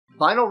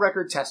Vinyl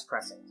record test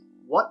pressings.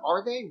 What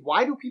are they?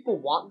 Why do people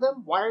want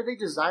them? Why are they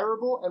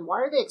desirable? And why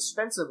are they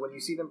expensive when you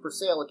see them for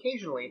sale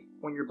occasionally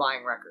when you're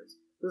buying records?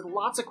 There's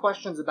lots of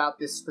questions about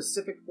this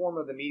specific form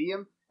of the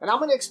medium, and I'm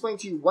going to explain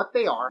to you what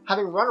they are.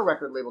 Having run a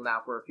record label now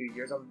for a few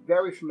years, I'm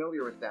very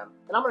familiar with them,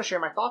 and I'm going to share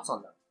my thoughts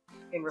on them.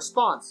 In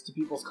response to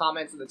people's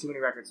comments in the Too Many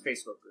Records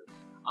Facebook group,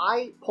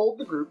 I polled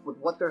the group with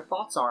what their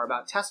thoughts are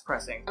about test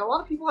pressing, and a lot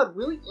of people had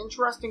really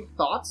interesting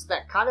thoughts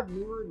that kind of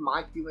mirrored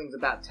my feelings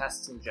about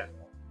tests in general.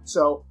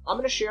 So, I'm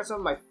going to share some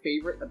of my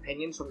favorite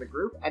opinions from the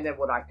group, and then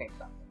what I think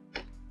about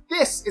them.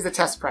 This is a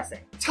test pressing.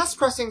 Test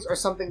pressings are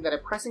something that a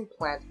pressing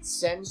plant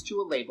sends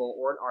to a label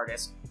or an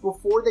artist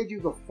before they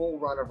do the full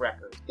run of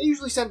records. They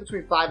usually send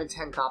between 5 and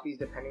 10 copies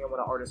depending on what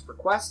an artist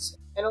requests,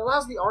 and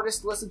allows the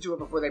artist to listen to it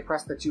before they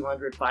press the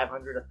 200,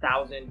 500,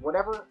 1,000,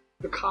 whatever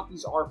the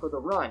copies are for the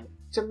run,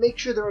 to make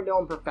sure there are no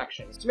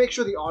imperfections, to make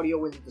sure the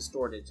audio isn't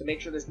distorted, to make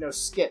sure there's no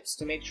skips,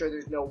 to make sure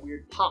there's no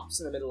weird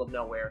pops in the middle of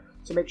nowhere,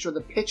 to make sure the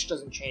pitch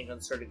doesn't change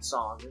on certain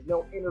songs, there's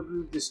no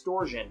intergroove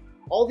distortion.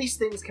 All these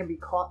things can be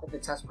caught at the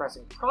test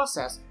pressing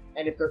process,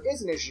 and if there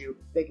is an issue,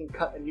 they can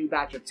cut a new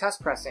batch of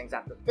test pressings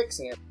after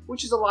fixing it,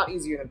 which is a lot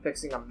easier than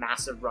fixing a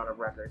massive run of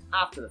records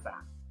after the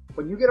fact.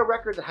 When you get a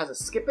record that has a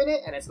skip in it,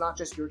 and it's not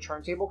just your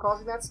turntable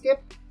causing that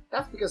skip,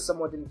 that's because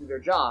someone didn't do their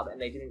job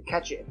and they didn't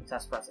catch it in the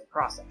test pressing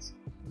process.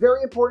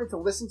 Very important to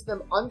listen to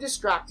them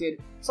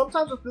undistracted,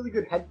 sometimes with really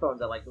good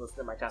headphones. I like to listen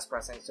to my test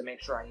pressings to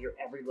make sure I hear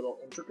every little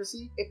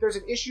intricacy. If there's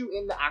an issue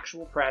in the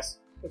actual press,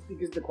 it's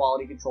because the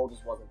quality control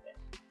just wasn't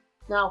there.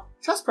 Now,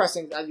 test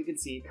pressings, as you can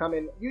see, come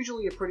in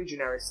usually a pretty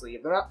generic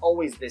sleeve. They're not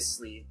always this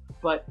sleeve,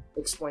 but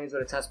explains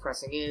what a test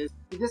pressing is.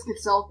 The disc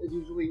itself is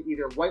usually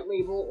either white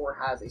label or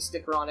has a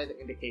sticker on it that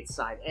indicates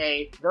side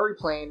A. Very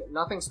plain,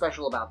 nothing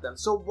special about them.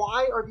 So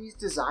why are these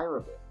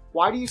desirable?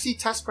 Why do you see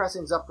test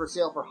pressings up for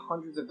sale for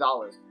hundreds of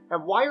dollars?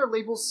 And why are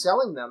labels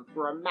selling them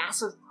for a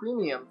massive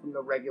premium from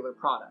the regular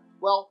product?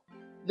 Well,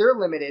 they're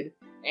limited,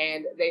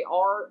 and they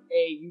are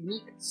a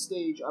unique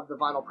stage of the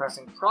vinyl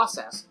pressing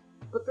process.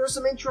 But there's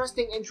some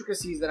interesting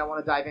intricacies that I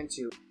want to dive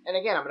into. And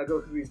again, I'm going to go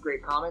through these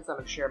great comments. I'm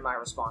going to share my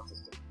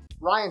responses to them.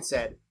 Ryan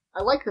said,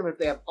 I like them if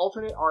they have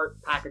alternate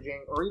art,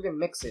 packaging, or even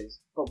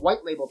mixes, but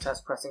white label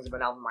test pressings of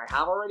an album I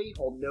have already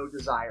hold no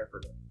desire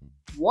for me.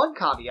 One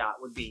caveat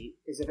would be,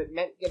 is if it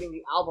meant getting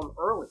the album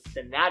early,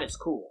 then that is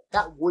cool.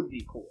 That would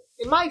be cool.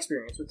 In my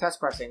experience with test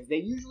pressings, they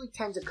usually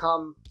tend to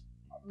come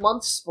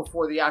months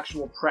before the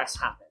actual press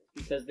happens,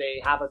 because they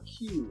have a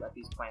queue at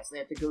these plants. They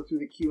have to go through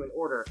the queue in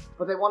order,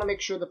 but they want to make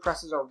sure the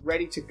presses are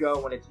ready to go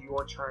when it's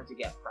your turn to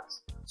get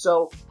pressed.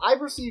 So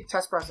I've received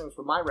test pressings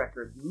for my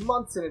records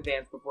months in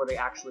advance before they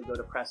actually go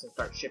to press and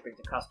start shipping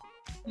to customers.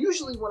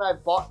 Usually when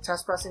I've bought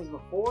test pressings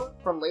before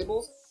from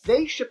labels,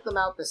 they ship them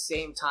out the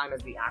same time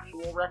as the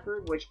actual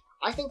record, which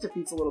I think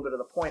defeats a little bit of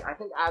the point. I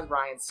think, as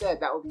Ryan said,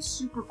 that would be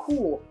super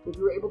cool if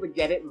you were able to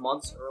get it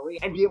months early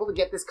and be able to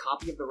get this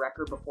copy of the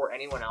record before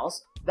anyone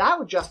else. That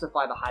would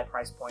justify the high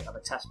price point of a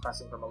test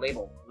pressing from a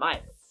label, in my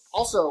opinion.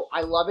 Also,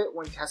 I love it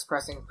when test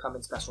pressings come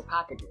in special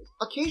packages.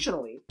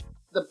 Occasionally,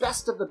 the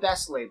best of the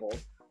best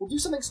labels will do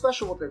something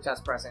special with their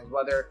test pressings,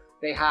 whether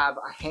they have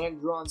a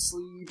hand-drawn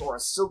sleeve or a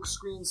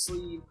silkscreen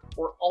sleeve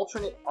or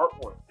alternate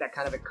artwork that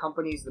kind of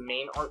accompanies the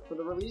main art for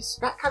the release.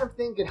 That kind of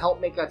thing can help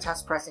make a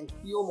test pressing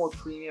feel more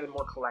premium and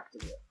more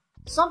collectible.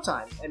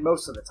 Sometimes, and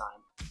most of the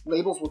time,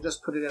 labels will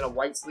just put it in a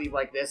white sleeve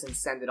like this and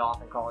send it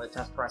off and call it a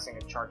test pressing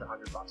and charge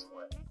 $100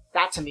 for it.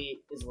 That to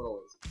me is a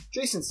little lazy.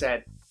 Jason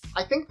said,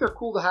 I think they're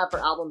cool to have for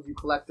albums you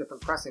collect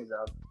different pressings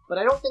of, but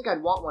I don't think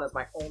I'd want one as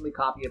my only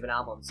copy of an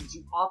album, since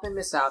you often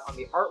miss out on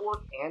the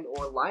artwork and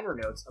or liner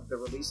notes of the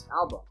released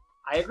album.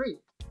 I agree.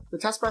 The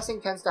test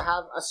pressing tends to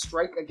have a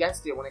strike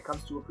against it when it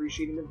comes to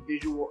appreciating the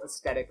visual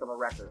aesthetic of a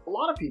record. A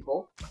lot of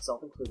people,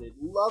 myself included,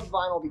 love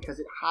vinyl because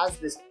it has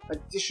this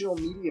additional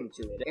medium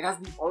to it. It has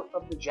the art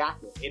of the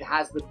jacket. It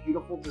has the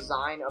beautiful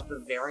design of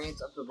the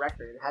variant of the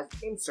record. It has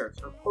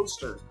inserts or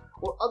posters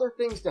or other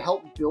things to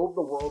help build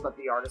the world that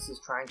the artist is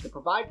trying to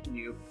provide for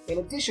you, in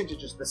addition to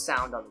just the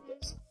sound on the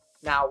disc.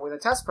 Now, with a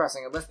test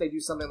pressing, unless they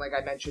do something like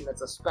I mentioned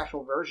that's a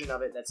special version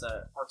of it, that's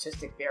an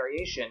artistic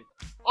variation,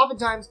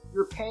 oftentimes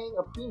you're paying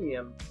a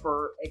premium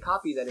for a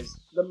copy that is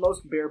the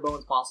most bare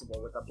bones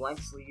possible, with a blank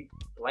sleeve,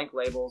 blank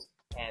labels,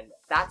 and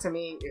that to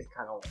me is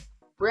kind of lame.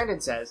 Brandon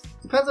says,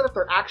 depends on if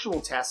they're actual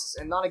tests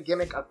and not a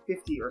gimmick of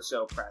 50 or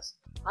so press.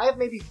 I have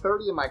maybe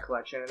 30 in my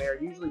collection, and they are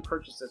usually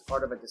purchased as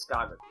part of a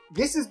discography.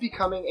 This is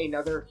becoming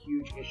another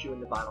huge issue in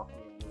the vinyl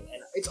community,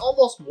 and it's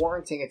almost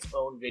warranting its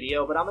own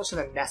video, but I'm just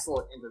going to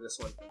nestle it into this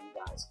one for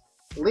you guys.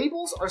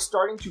 Labels are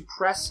starting to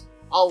press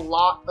a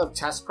lot of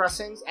test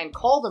pressings and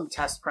call them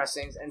test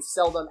pressings and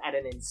sell them at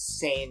an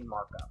insane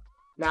markup.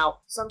 Now,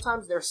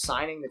 sometimes they're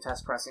signing the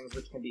test pressings,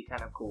 which can be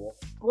kind of cool,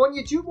 but when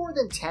you do more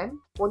than 10,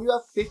 when you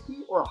have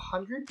 50 or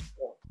 100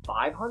 or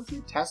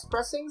 500 test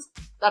pressings,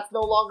 that's no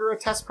longer a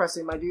test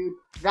pressing, my dude.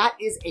 That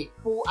is a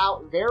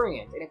full-out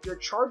variant, and if you're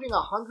charging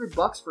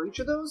 $100 for each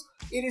of those,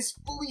 it is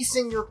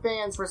fleecing your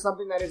fans for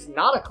something that is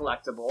not a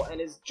collectible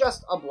and is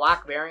just a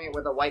black variant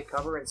with a white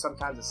cover and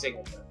sometimes a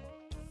signature.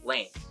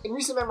 lame. In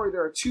recent memory,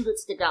 there are two that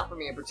stick out for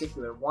me in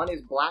particular. One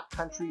is Black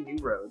Country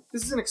New Road.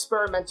 This is an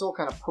experimental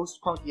kind of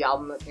post-punky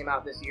album that came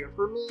out this year.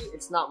 For me,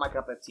 it's not my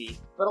cup of tea,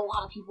 but a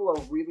lot of people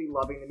are really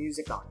loving the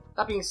music on it.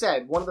 That being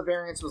said, one of the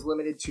variants was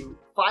limited to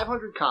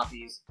 500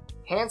 copies,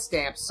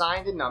 hand-stamped,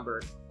 signed, and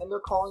numbered, and they're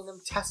calling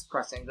them test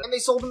pressings, and they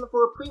sold them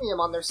for a premium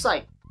on their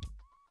site.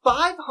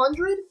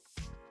 500?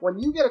 When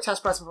you get a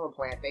test pressing from a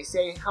plant, they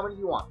say, how many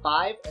do you want?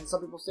 5? And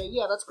some people say,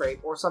 yeah, that's great.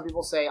 Or some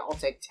people say, I'll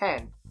take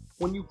 10.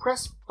 When you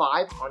press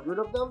 500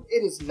 of them,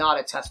 it is not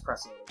a test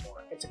pressing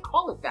anymore. And to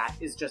call it that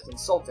is just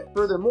insulting.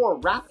 Furthermore,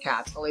 Rap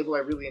Cats, a label I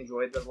really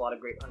enjoyed, does a lot of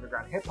great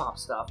underground hip-hop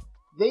stuff,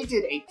 they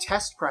did a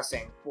test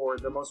pressing for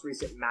their most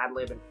recent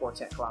Madlib and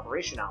Quartet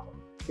collaboration album.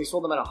 They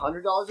sold them at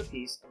 $100 a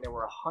piece, and there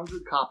were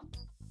 100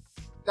 copies.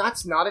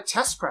 That's not a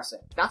test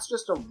pressing. That's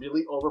just a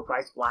really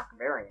overpriced black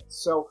variant.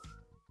 So,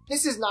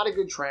 this is not a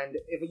good trend.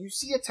 If you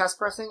see a test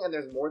pressing and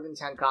there's more than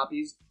 10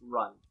 copies,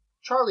 run.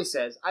 Charlie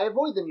says, I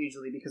avoid them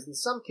usually because in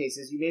some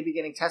cases you may be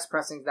getting test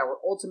pressings that were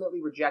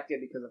ultimately rejected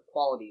because of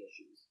quality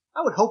issues.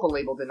 I would hope a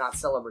label did not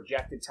sell a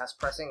rejected test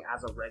pressing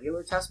as a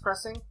regular test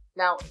pressing.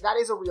 Now, that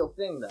is a real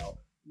thing though.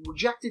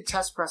 Rejected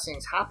test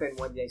pressings happen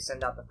when they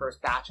send out the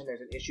first batch and there's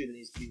an issue that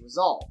needs to be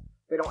resolved.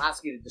 They don't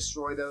ask you to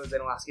destroy those, they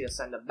don't ask you to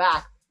send them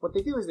back. What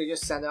they do is they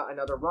just send out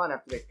another run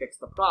after they fix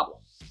the problem.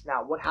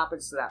 Now, what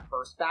happens to that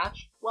first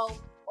batch? Well,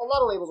 a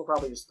lot of labels will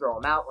probably just throw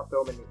them out or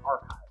throw them in the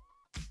archive.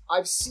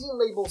 I've seen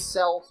labels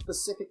sell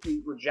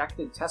specifically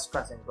rejected test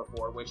pressings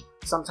before, which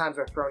sometimes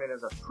are thrown in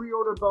as a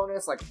pre-order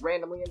bonus, like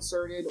randomly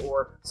inserted,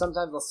 or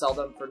sometimes they'll sell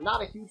them for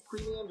not a huge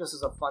premium, just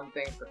as a fun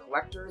thing for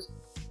collectors.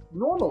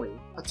 Normally,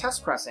 a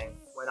test pressing,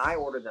 when I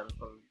order them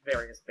from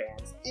various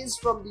bands, is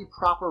from the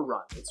proper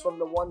run. It's from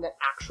the one that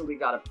actually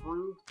got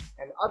approved,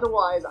 and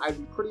otherwise I'd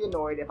be pretty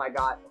annoyed if I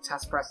got a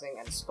test pressing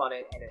and spun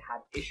it and it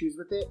had issues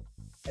with it,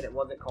 and it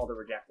wasn't called a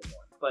rejected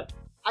one. But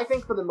I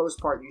think for the most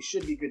part you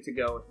should be good to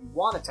go if you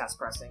want a test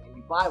pressing and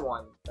you buy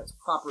one that's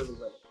properly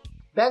limited.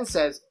 Ben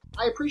says,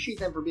 I appreciate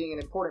them for being an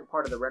important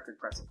part of the record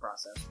pressing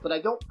process, but I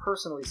don't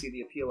personally see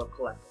the appeal of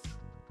collecting.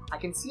 I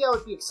can see how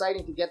it'd be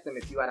exciting to get them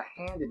if you had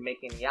a hand in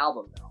making the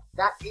album, though.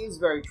 That is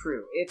very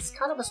true. It's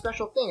kind of a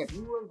special thing. If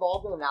you were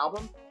involved in an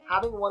album,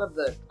 having one of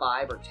the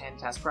 5 or 10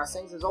 test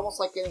pressings is almost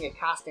like getting a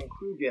cast and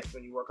crew gift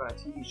when you work on a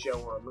TV show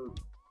or a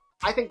movie.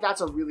 I think that's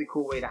a really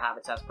cool way to have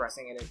a test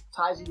pressing, and it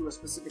ties you to a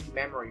specific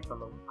memory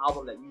from an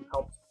album that you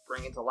helped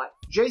bring into life.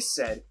 Jace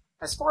said,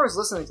 as far as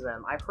listening to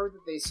them, I've heard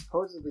that they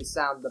supposedly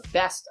sound the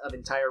best of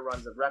entire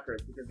runs of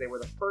records because they were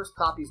the first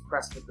copies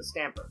pressed with the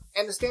stamper.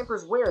 And the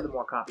stampers wear the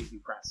more copies you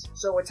press.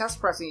 So a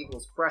test pressing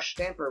equals fresh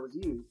stamper was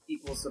used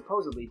equals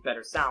supposedly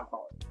better sound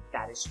quality.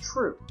 That is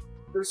true.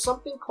 There's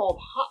something called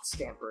hot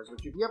stampers,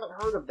 which if you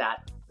haven't heard of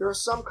that, there are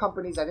some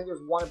companies, I think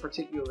there's one in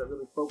particular that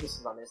really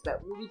focuses on this,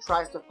 that really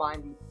tries to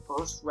find the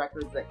first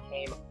records that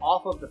came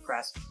off of the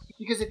press.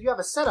 Because if you have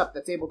a setup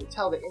that's able to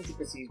tell the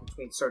intricacies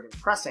between certain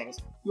pressings,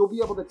 you'll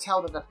be able to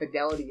tell that the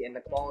fidelity and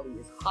the quality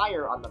is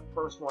higher on the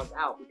first ones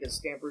out because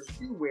stampers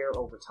do wear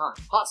over time.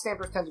 Hot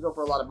stampers tend to go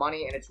for a lot of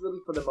money, and it's really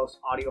for the most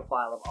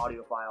audiophile of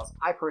audiophiles.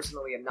 I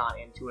personally am not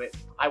into it.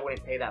 I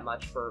wouldn't pay that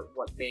much for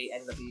what they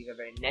end up being a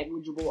very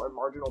negligible or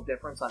marginal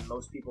difference on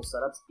most people's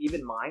setups,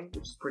 even mine,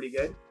 which is pretty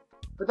good.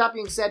 But that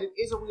being said, it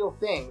is a real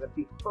thing that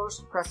the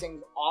first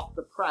pressings off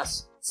the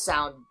press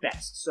sound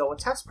best. So a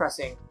test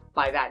pressing,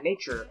 by that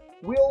nature,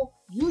 will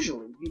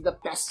usually be the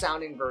best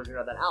sounding version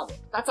of that album.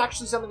 That's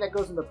actually something that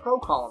goes in the pro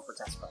column for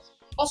test pressing.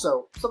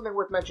 Also, something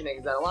worth mentioning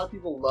is that a lot of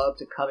people love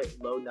to covet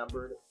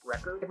low-numbered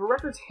records. If a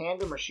record's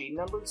hand or machine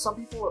numbered, some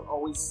people are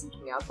always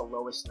seeking out the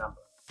lowest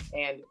number.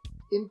 And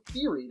in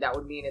theory, that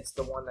would mean it's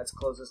the one that's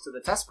closest to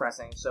the test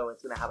pressing, so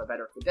it's going to have a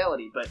better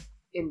fidelity. But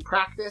in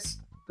practice,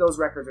 those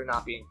records are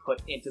not being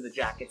put into the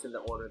jackets in the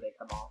order they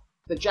come off.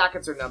 The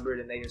jackets are numbered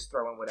and they just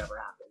throw in whatever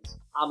happens.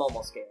 I'm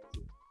almost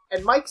guaranteed.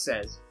 And Mike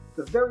says,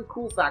 the very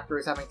cool factor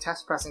is having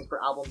test pressings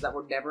for albums that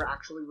were never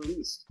actually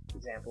released.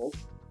 Examples,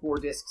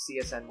 4-disc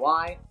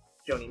CSNY,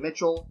 Joni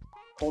Mitchell,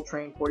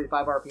 Coltrane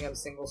 45 RPM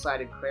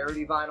single-sided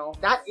Clarity vinyl.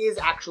 That is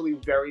actually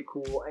very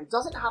cool and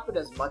doesn't happen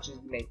as much as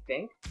you may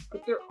think,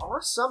 but there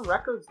are some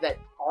records that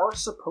are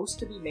supposed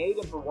to be made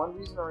and for one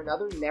reason or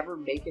another never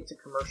make it to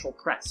commercial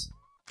press.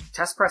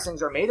 Test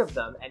pressings are made of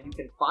them, and you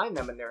can find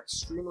them, and they're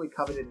extremely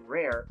coveted and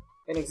rare.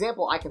 An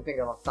example I can think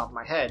of off the top of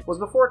my head was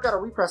before it got a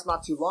repress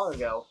not too long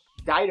ago,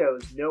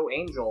 Dido's No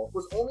Angel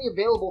was only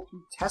available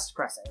through test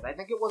pressing. I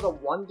think it was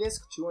a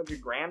 1-disc,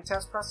 200-gram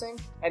test pressing,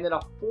 and then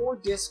a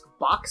 4-disc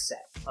box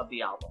set of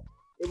the album.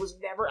 It was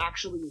never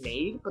actually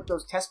made, but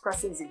those test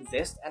pressings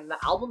exist, and the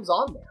album's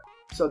on there.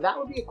 So that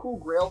would be a cool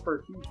grail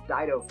for huge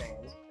Dido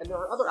fans. And there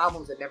are other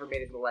albums that never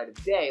made it to the light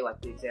of day, like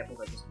the examples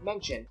I just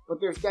mentioned,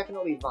 but there's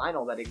definitely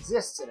vinyl that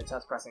exists in a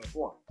test pressing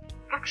form.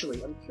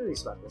 Actually, I'm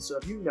curious about this, so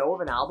if you know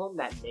of an album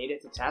that made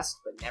it to test,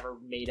 but never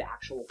made an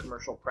actual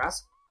commercial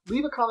press,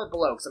 leave a comment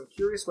below, because I'm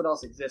curious what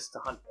else exists to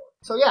hunt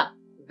for. So yeah,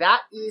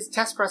 that is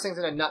test pressings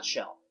in a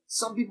nutshell.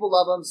 Some people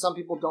love them, some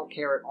people don't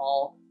care at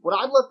all. What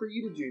I'd love for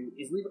you to do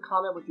is leave a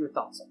comment with your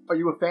thoughts. Are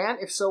you a fan?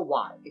 If so,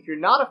 why? If you're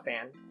not a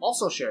fan,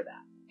 also share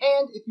that.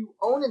 And if you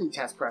own any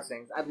test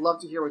pressings, I'd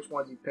love to hear which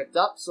ones you picked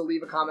up, so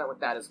leave a comment with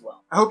that as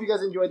well. I hope you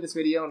guys enjoyed this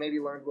video and maybe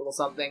learned a little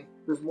something.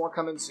 There's more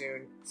coming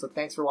soon, so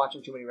thanks for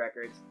watching Too Many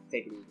Records.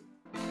 Take it easy.